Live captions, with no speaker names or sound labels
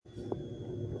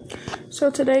So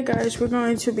today, guys, we're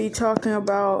going to be talking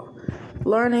about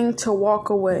learning to walk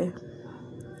away.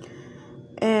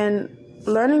 And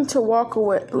learning to walk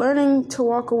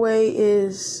away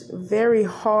is very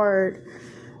hard,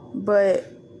 but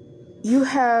you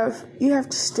have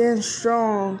to stand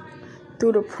strong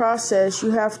through the process.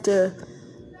 You have to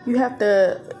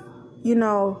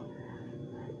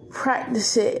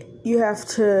practice it. You have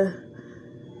to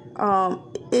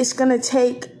it's going to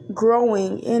take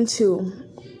growing into,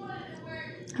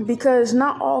 because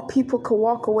not all people can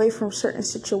walk away from certain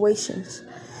situations.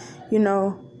 You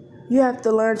have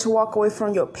to learn to walk away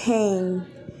from your pain,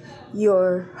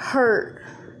 your hurt,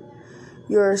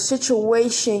 your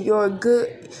situation, you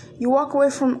walk away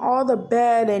from all the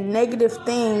bad and negative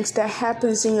things that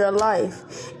happens in your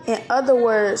life. In other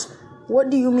words, what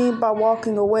do you mean by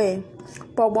walking away?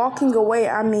 By walking away,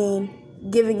 I mean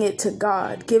giving it to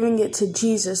God, giving it to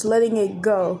Jesus, letting it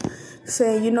go.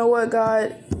 Saying, you know what,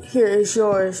 God, here is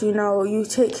yours. You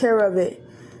take care of it.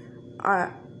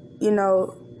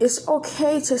 It's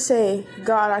okay to say,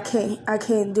 God, I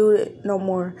can't do it no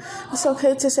more. It's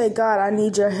okay to say, God, I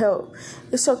need your help.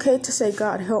 It's okay to say,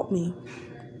 God, help me.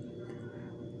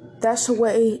 That's a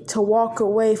way to walk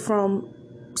away from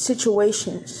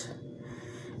situations.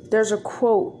 There's a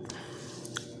quote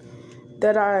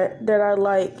that I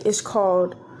like. It's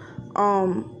called,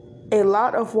 a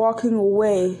lot of walking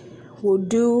away will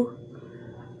do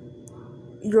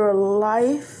your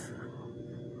life,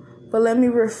 but let me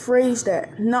rephrase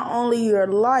that. Not only your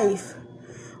life,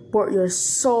 but your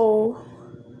soul,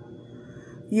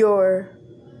 your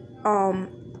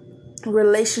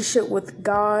relationship with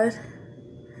God.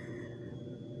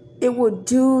 It will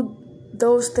do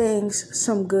those things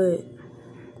some good.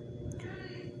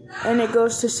 And it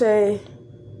goes to say,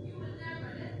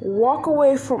 walk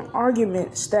away from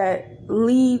arguments that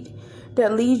lead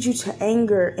you to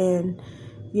anger and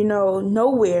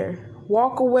nowhere.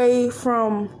 Walk away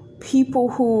from people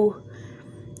who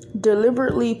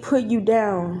deliberately put you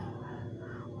down.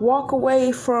 Walk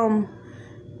away from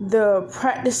the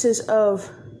practices of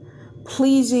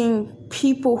pleasing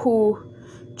people who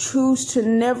choose to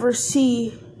never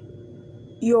see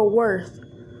your worth,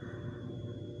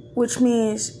 which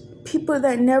means people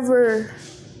that never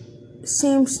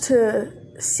seems to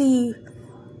see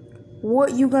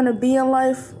what you're going to be in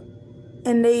life,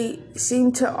 and they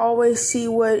seem to always see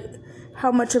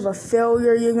how much of a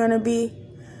failure you're going to be.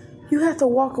 You have to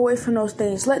walk away from those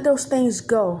things. Let those things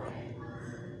go.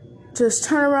 Just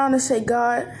turn around and say,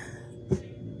 God,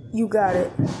 you got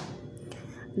it.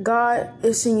 God,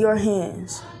 it's in your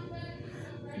hands.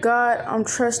 God, I'm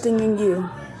trusting in you.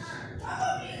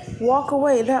 Walk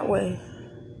away that way.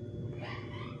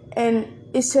 And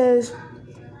it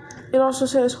also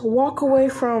says, walk away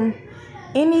from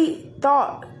any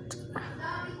thought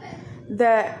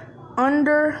that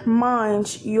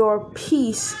undermines your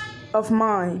peace of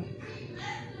mind.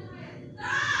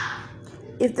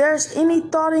 If there's any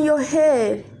thought in your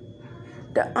head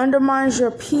that undermines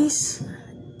your peace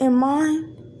in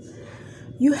mind,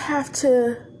 you have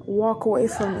to walk away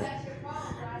from it.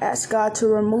 Ask God to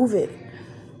remove it.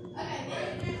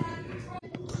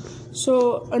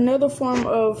 So another form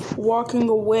of walking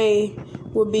away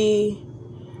would be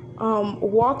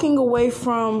walking away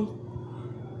from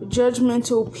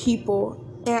judgmental people.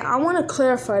 And I want to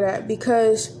clarify that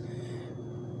because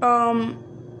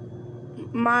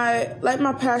my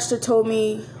pastor told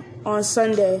me on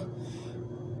Sunday,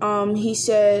 he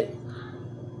said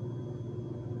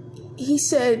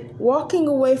walking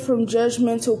away from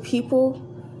judgmental people,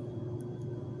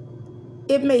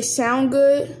 it may sound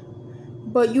good,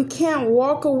 but you can't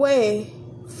walk away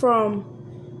from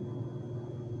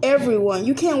everyone.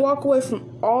 You can't walk away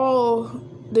from all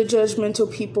the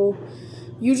judgmental people.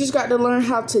 You just got to learn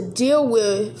how to deal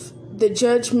with the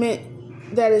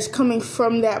judgment that is coming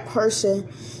from that person.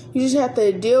 You just have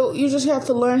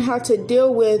to learn how to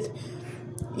deal with,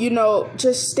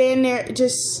 just stand there,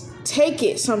 just take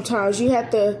it sometimes.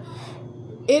 It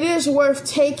is worth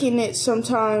taking it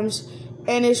sometimes,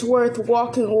 and it's worth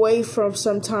walking away from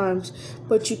sometimes.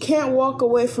 But you can't walk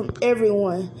away from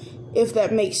everyone, if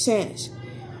that makes sense.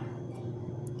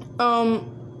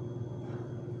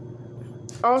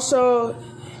 Also,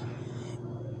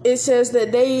 it says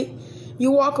that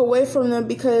you walk away from them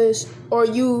or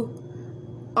you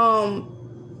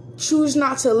choose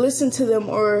not to listen to them,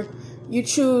 or you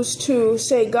choose to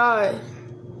say, God,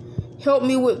 help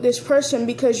me with this person,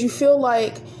 because you feel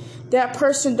like that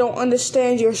person don't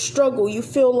understand your struggle. You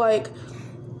feel like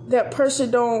that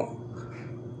person don't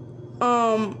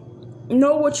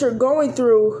know what you're going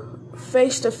through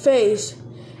face to face,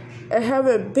 and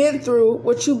haven't been through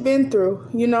what you've been through,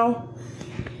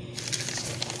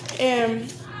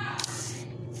 And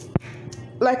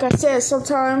like I said,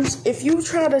 sometimes if you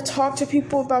try to talk to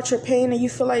people about your pain and you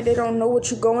feel like they don't know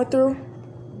what you're going through,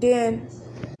 then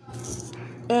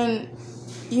and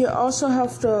you also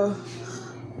have to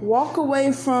walk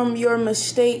away from your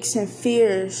mistakes and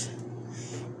fears.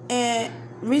 And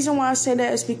reason why I say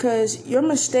that is because your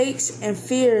mistakes and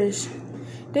fears,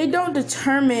 they don't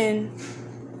determine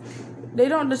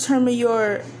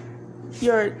your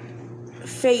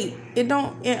fate. It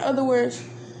don't, in other words,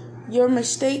 the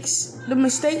mistakes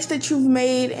that you've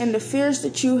made and the fears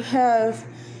that you have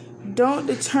don't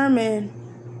determine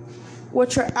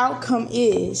what your outcome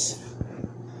is.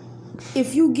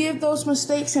 If you give those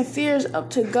mistakes and fears up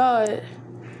to God,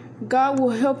 God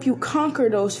will help you conquer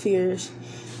those fears.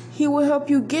 He will help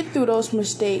you get through those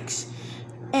mistakes.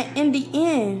 And in the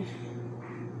end,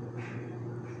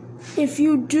 if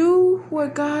you do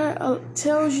what God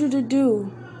tells you to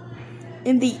do,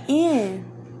 in the end,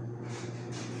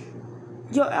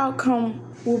 your outcome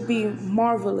will be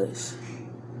marvelous.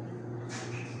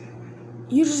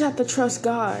 You just have to trust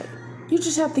God. You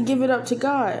just have to give it up to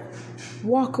God.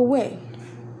 Walk away.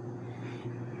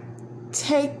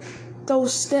 Take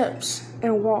those steps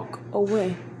and walk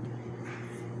away.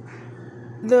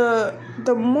 The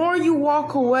more you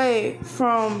walk away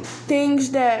from things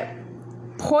that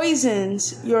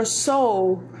poisons your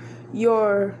soul,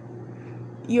 your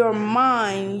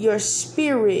mind, your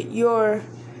spirit, your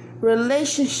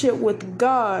relationship with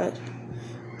God,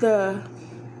 the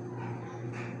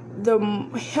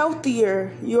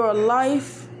healthier your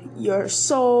life, your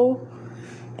soul,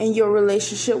 and your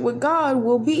relationship with God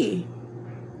will be.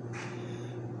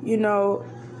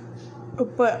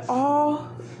 But all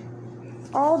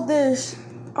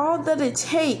that it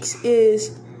takes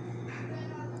is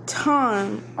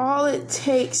time. All it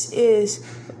takes is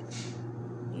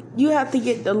you have to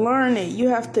get to learn it. You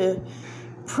have to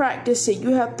practice it.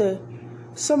 You have to,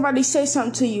 somebody say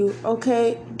something to you,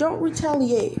 okay? Don't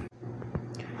retaliate.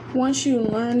 Once you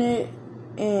learn it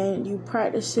and you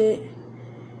practice it,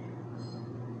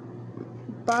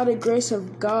 by the grace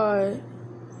of God,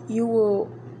 you will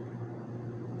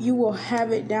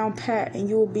have it down pat, and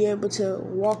you will be able to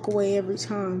walk away every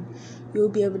time. You will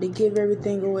be able to give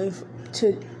everything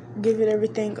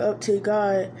up to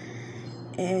God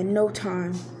in no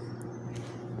time.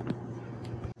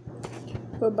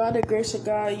 But by the grace of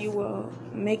God, you will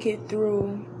make it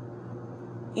through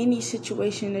any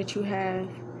situation that you have.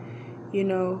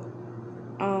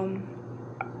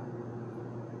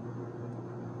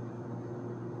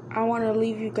 I want to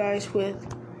leave you guys with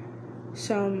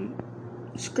some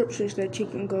scriptures that you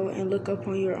can go and look up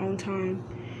on your own time,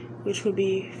 which would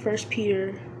be 1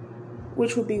 Peter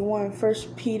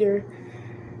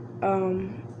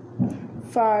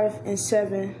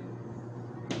 5:7,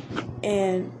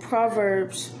 and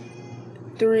Proverbs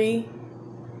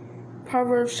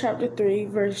chapter 3,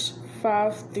 verse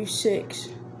 5-6,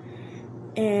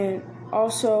 and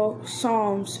also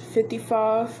Psalms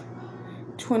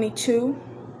 55:22,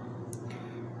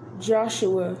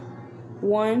 Joshua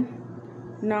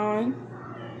 1:9,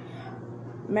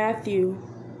 Matthew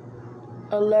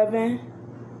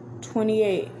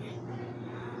 11:28.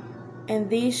 And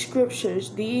these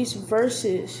scriptures, these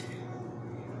verses,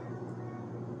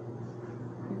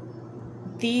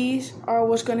 these are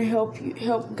what's going to help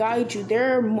guide you.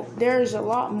 There's a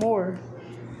lot more,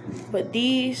 but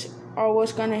these are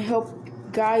what's going to help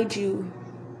guide you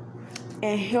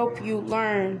and help you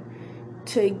learn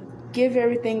to give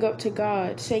everything up to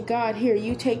God. Say, God, here,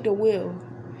 you take the wheel.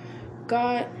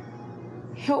 God,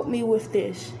 help me with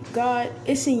this. God,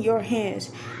 it's in your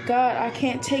hands. God, I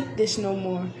can't take this no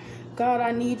more. God,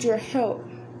 I need your help.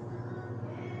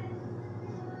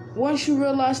 Once you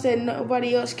realize that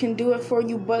nobody else can do it for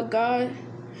you but God,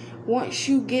 once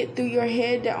you get through your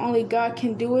head that only God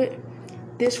can do it,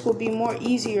 this will be more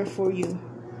easier for you.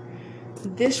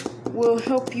 This will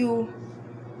help you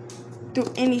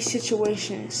through any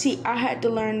situation. See, I had to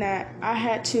learn that. I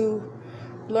had to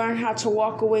learn how to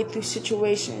walk away through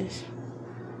situations.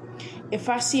 If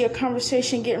I see a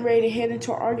conversation getting ready to head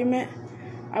into an argument,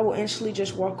 I will instantly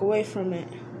just walk away from it.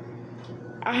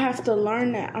 I have to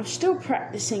learn that. I'm still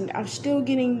practicing. I'm still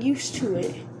getting used to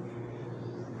it,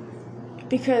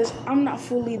 because I'm not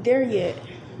fully there yet,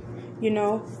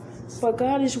 But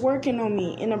God is working on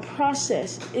me in a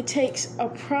process. It takes a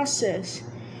process,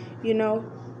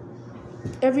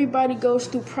 Everybody goes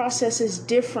through processes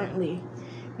differently,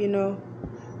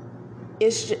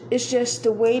 It's just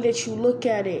the way that you look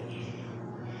at it.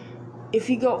 If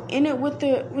you go in it with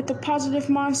the positive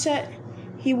mindset,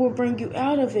 He will bring you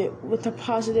out of it with a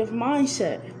positive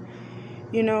mindset.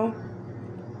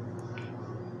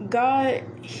 God,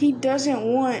 He doesn't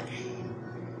want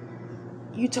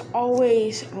you to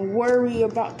always worry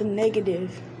about the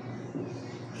negative.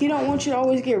 He don't want you to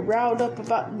always get riled up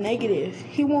about the negative.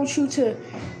 He wants you to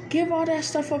give all that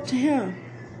stuff up to Him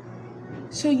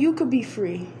so you could be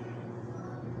free.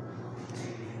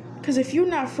 Because if you're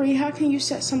not free, how can you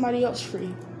set somebody else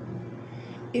free?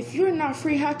 If you're not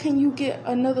free, how can you get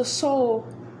another soul?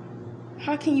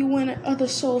 How can you win other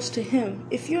souls to Him?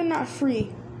 If you're not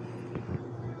free,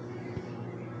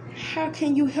 how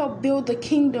can you help build the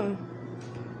kingdom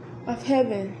of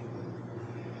heaven?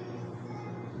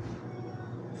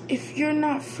 If you're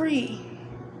not free,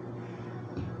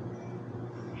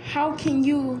 how can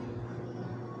you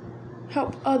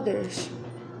help others?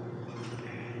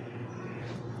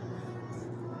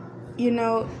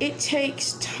 It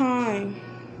takes time.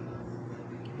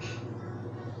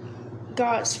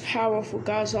 God's powerful.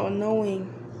 God's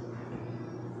all-knowing.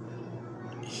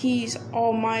 He's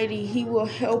almighty. He will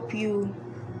help you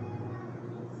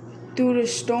through the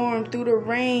storm, through the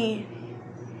rain,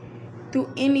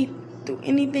 through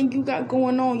anything you got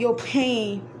going on, your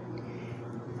pain.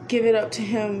 Give it up to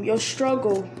Him. Your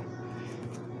struggle.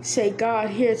 Say, God,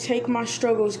 here, take my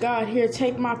struggles. God, here,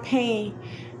 take my pain.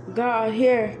 God,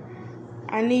 here,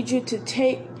 I need you to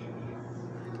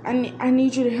I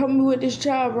need you to help me with this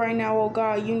job right now, oh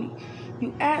God. You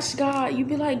ask God, you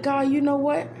be like, God, you know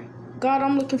what? God,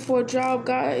 I'm looking for a job.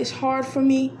 God, it's hard for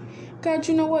me. God,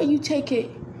 you know what? You take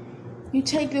it. You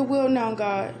take the wheel now,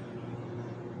 God.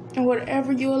 And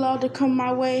whatever you allow to come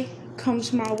my way,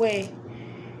 comes my way.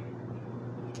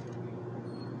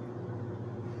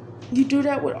 You do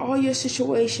that with all your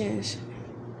situations.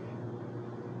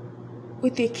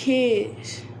 With your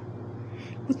kids.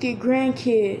 With your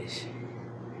grandkids.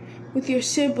 With your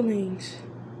siblings.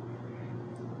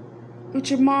 With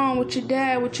your mom, with your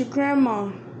dad, with your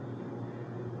grandma.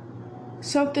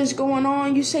 Something's going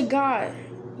on, you say, God,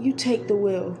 you take the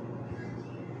wheel.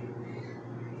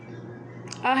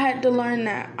 I had to learn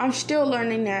that. I'm still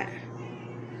learning that.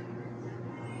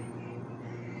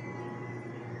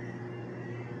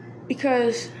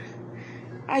 Because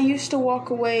I used to walk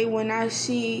away when I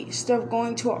see stuff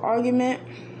going to an argument.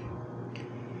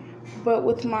 But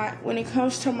when it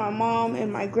comes to my mom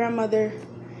and my grandmother,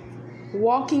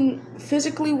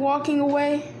 physically walking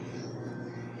away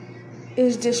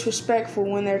is disrespectful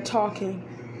when they're talking.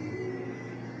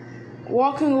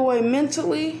 Walking away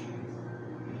mentally,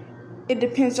 it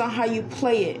depends on how you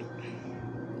play it.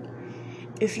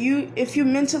 If you're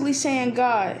mentally saying,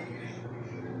 God,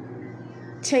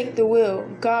 take the wheel.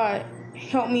 God,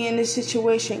 help me in this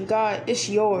situation. God, it's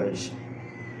yours.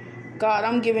 God,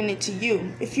 I'm giving it to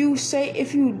you. If you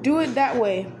do it that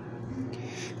way,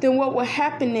 then what will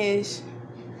happen is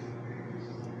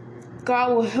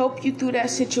God will help you through that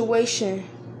situation,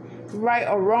 right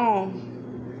or wrong.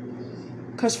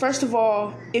 Because first of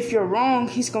all, if you're wrong,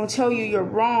 He's going to tell you you're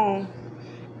wrong.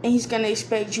 And He's going to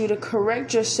expect you to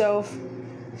correct yourself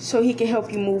so He can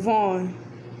help you move on.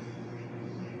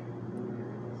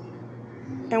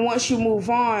 And once you move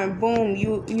on, boom,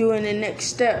 you in the next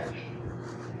step.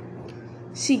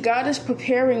 See, God is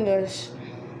preparing us.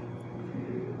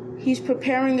 He's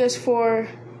preparing us for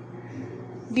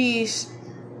these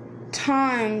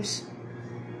times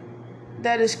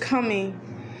that is coming.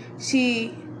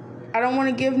 See, I don't want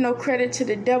to give no credit to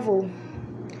the devil.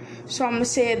 So I'm going to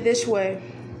say it this way.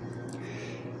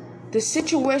 The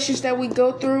situations that we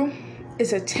go through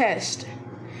is a test.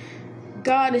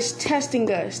 God is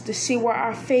testing us to see where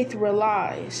our faith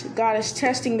relies. God is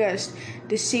testing us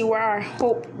to see where our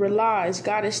hope relies.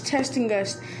 God is testing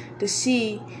us to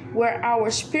see where our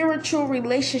spiritual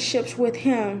relationships with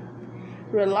Him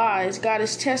relies. God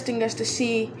is testing us to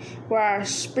see where our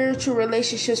spiritual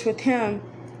relationships with Him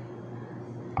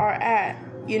are at.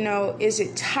 Is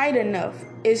it tight enough?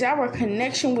 Is our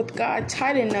connection with God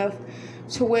tight enough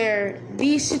to where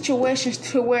these situations,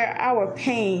 to where our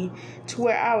pain, to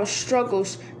where our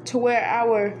struggles, to where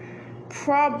our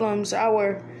problems,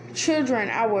 our children,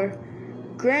 our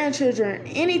grandchildren,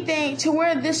 anything, to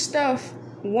where this stuff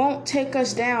won't take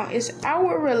us down? Is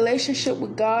our relationship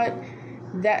with God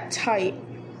that tight?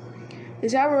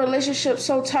 Is our relationship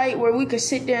so tight where we could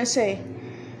sit there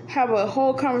and have a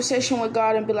whole conversation with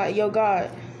God and be like, yo, God,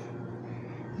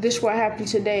 this is what happened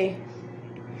today.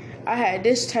 I had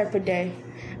this type of day.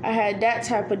 I had that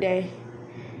type of day.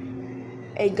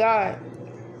 Hey, God,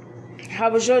 how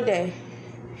was your day?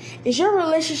 Is your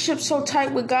relationship so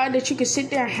tight with God that you can sit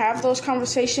there and have those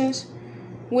conversations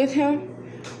with Him?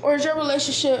 Or is your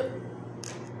relationship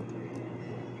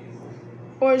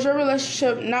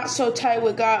not so tight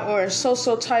with God, or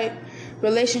so tight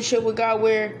relationship with God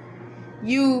where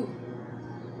you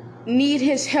need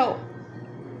his help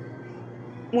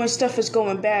when stuff is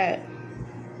going bad.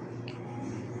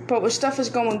 But when stuff is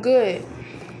going good,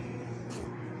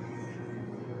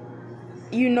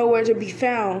 you know where to be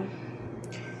found.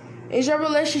 Is your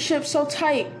relationship so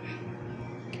tight?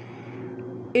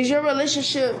 Is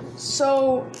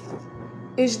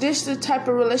this the type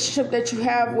of relationship that you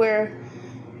have where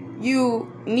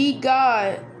you need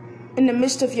God in the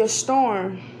midst of your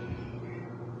storm?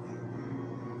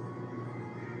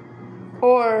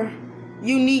 Or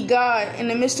you need God in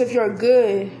the midst of your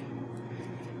good,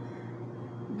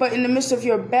 but in the midst of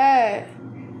your bad,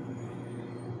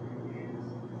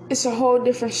 it's a whole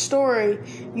different story.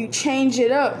 You change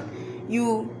it up.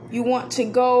 You want to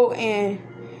go and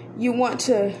you want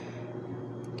to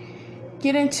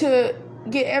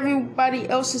get everybody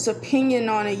else's opinion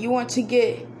on it. You want to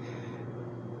get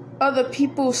other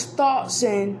people's thoughts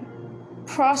and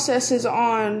processes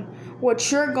on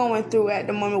what you're going through at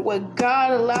the moment, what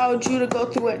God allowed you to go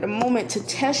through at the moment to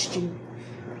test you.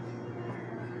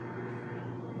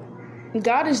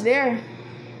 God is there.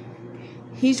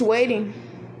 He's waiting.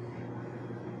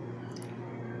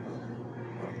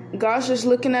 God's just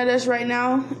looking at us right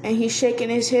now and he's shaking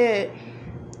his head.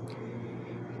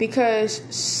 Because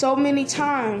so many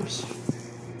times,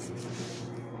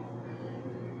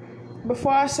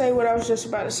 before I say what I was just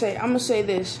about to say, I'm going to say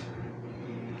this.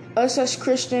 Us as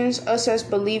Christians, us as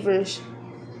believers,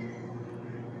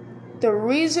 the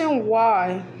reason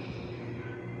why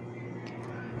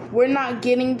we're not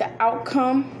getting the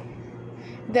outcome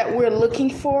that we're looking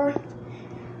for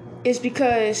is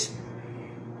because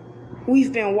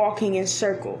we've been walking in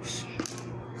circles.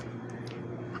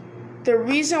 The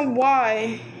reason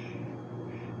why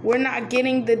we're not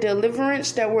getting the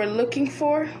deliverance that we're looking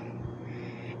for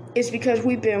is because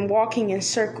we've been walking in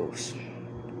circles.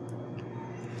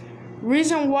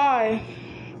 Reason why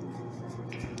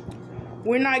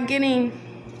we're not getting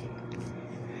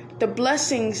the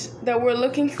blessings that we're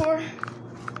looking for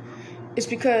is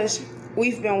because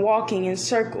we've been walking in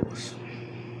circles.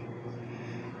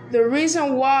 The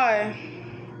reason why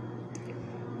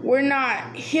we're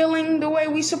not healing the way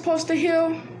we're supposed to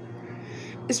heal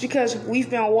is because we've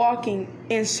been walking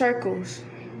in circles.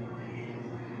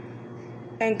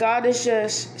 And God is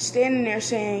just standing there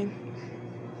saying,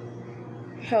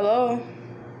 hello,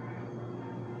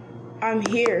 I'm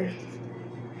here.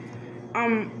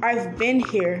 I've been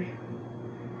here.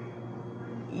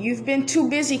 You've been too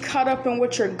busy caught up in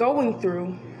what you're going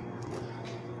through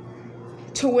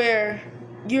to where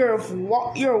you're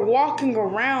walking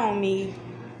around me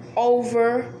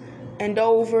over and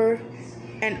over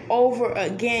and over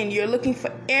again. You're looking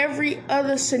for every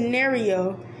other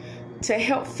scenario to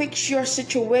help fix your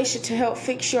situation, to help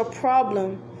fix your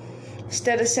problem,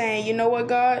 instead of saying, you know what,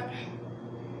 God?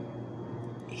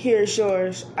 Here's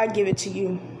yours. I give it to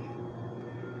you.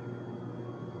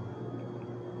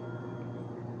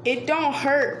 It don't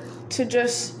hurt to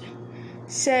just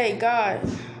say, God,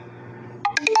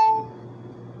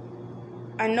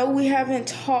 I know we haven't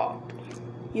talked,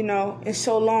 in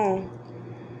so long.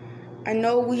 I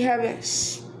know we haven't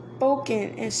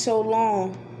spoken in so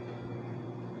long.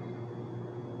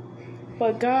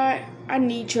 But God, I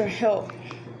need your help.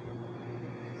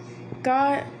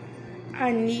 God,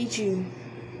 I need you.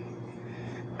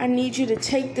 I need you to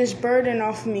take this burden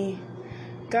off me.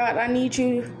 God, I need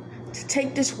you to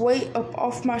take this weight up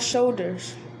off my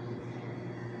shoulders.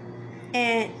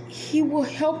 And he will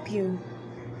help you.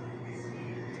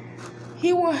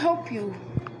 He will help you.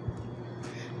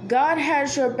 God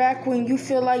has your back when you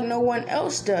feel like no one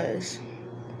else does.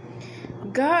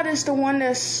 God is the one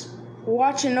that's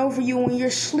watching over you when you're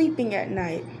sleeping at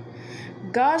night.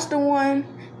 God's the one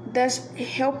that's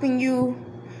helping you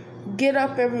get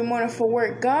up every morning for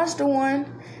work. God's the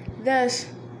one that's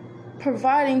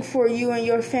providing for you and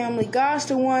your family. God's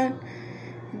the one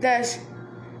that's,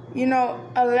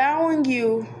 allowing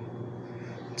you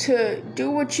to do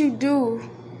what you do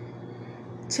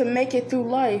to make it through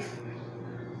life.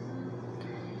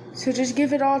 So just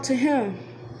give it all to him.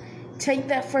 Take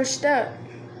that first step.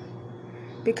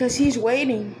 Because he's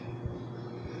waiting.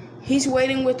 He's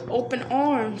waiting with open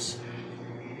arms.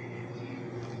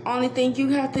 Only thing you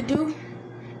have to do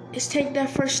is take that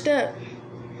first step.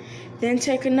 Then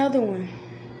take another one.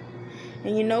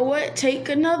 And you know what? Take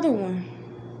another one.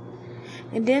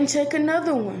 And then take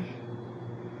another one.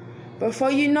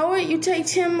 Before you know it, you take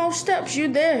 10 more steps. You're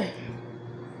there.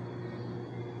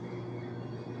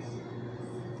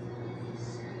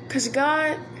 Because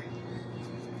God,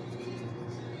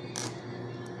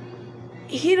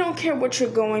 he don't care what you're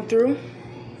going through.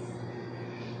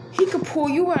 He could pull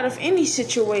you out of any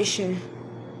situation.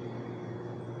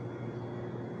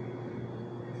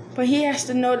 But he has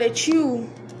to know that you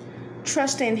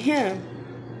trust in him.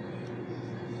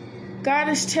 God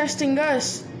is testing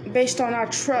us based on our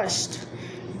trust,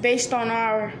 based on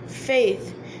our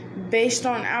faith, based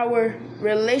on our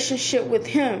relationship with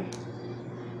him.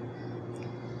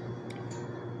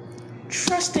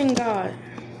 Trust in God.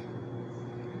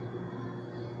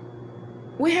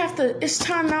 It's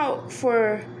time out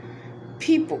for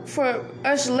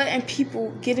us letting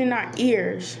people get in our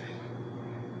ears.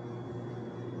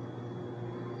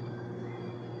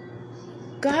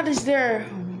 God is there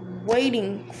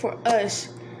waiting for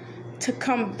us to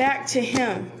come back to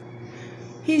him.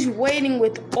 He's waiting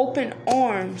with open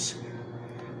arms.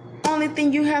 Only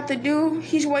thing you have to do,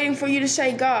 he's waiting for you to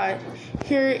say, God,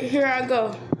 here I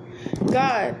go.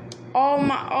 God, all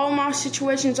my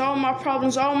situations, all my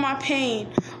problems, all my pain,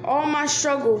 all my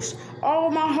struggles, all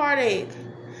my heartache,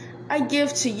 I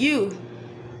give to you.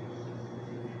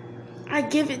 I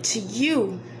give it to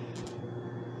you.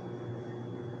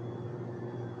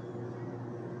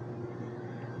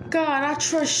 God, I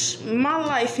trust my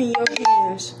life in your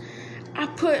hands. I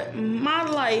put my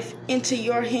life into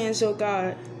your hands, oh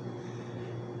God.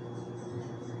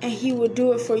 And he will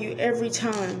do it for you every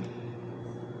time.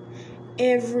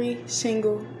 Every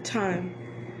single time.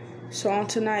 So on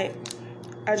tonight,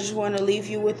 I just want to leave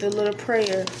you with a little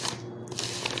prayer.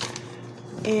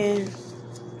 And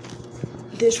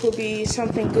this will be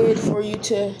something good for you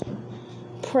to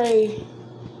pray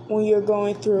when you're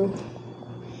going through.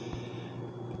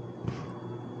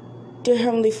 Dear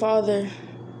Heavenly Father,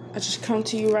 I just come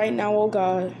to you right now, oh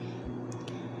God,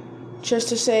 just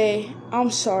to say,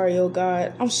 I'm sorry, oh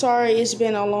God. I'm sorry it's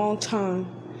been a long time,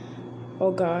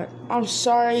 oh God. I'm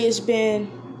sorry it's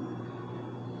been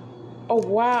a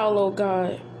while, oh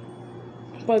God.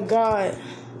 But God,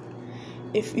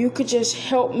 if you could just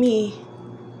help me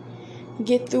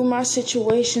get through my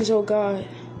situations, oh God.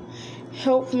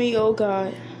 Help me, oh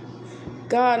God.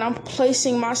 God, I'm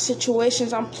placing my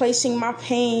situations, I'm placing my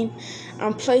pain,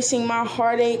 I'm placing my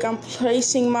heartache, I'm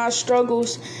placing my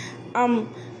struggles,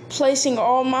 I'm placing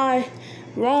all my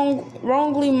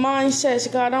wrongly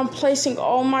mindsets, God. I'm placing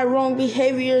all my wrong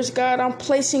behaviors, God. I'm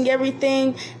placing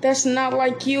everything that's not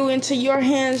like you into your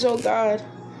hands, oh God.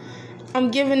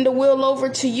 I'm giving the will over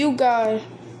to you, God.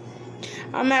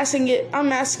 I'm asking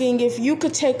if you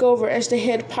could take over as the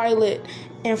head pilot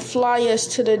and fly us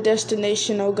to the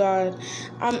destination, oh God.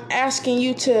 I'm asking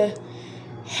you to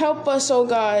help us, oh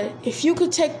God. If you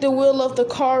could take the wheel of the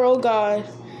car, oh God.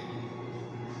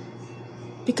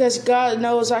 Because God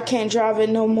knows I can't drive it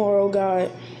no more, oh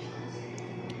God.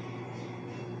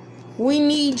 We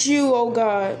need you, oh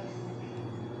God.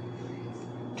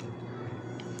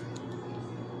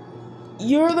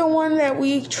 You're the one that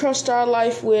we trust our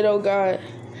life with, oh God.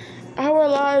 Our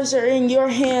lives are in your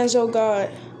hands, oh God.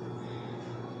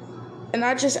 And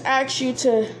I just ask you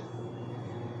to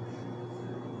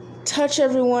touch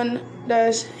everyone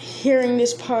that's hearing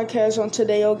this podcast on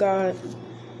today, oh God,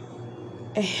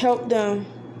 and help them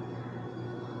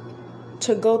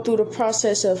to go through the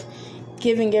process of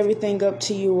giving everything up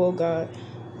to you, oh God.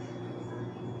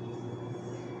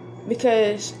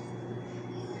 Because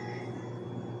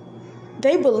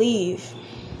they believe.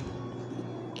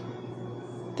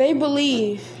 They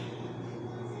believe.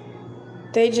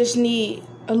 They just need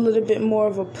a little bit more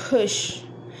of a push.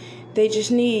 They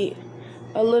just need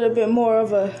a little bit more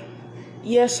of a,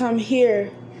 yes, I'm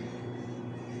here.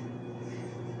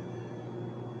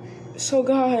 So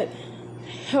God,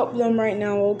 help them right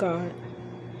now, oh God.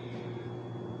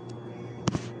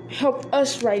 Help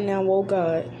us right now, oh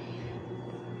God.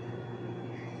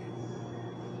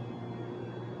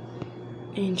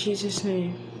 In Jesus'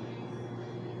 name.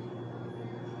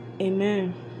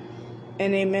 Amen.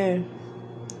 And amen.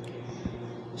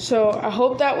 So I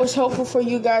hope that was helpful for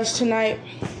you guys tonight.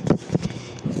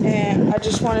 And I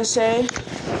just want to say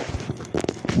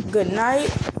good night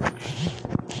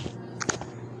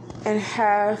and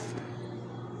have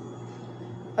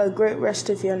a great rest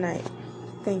of your night.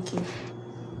 Thank you.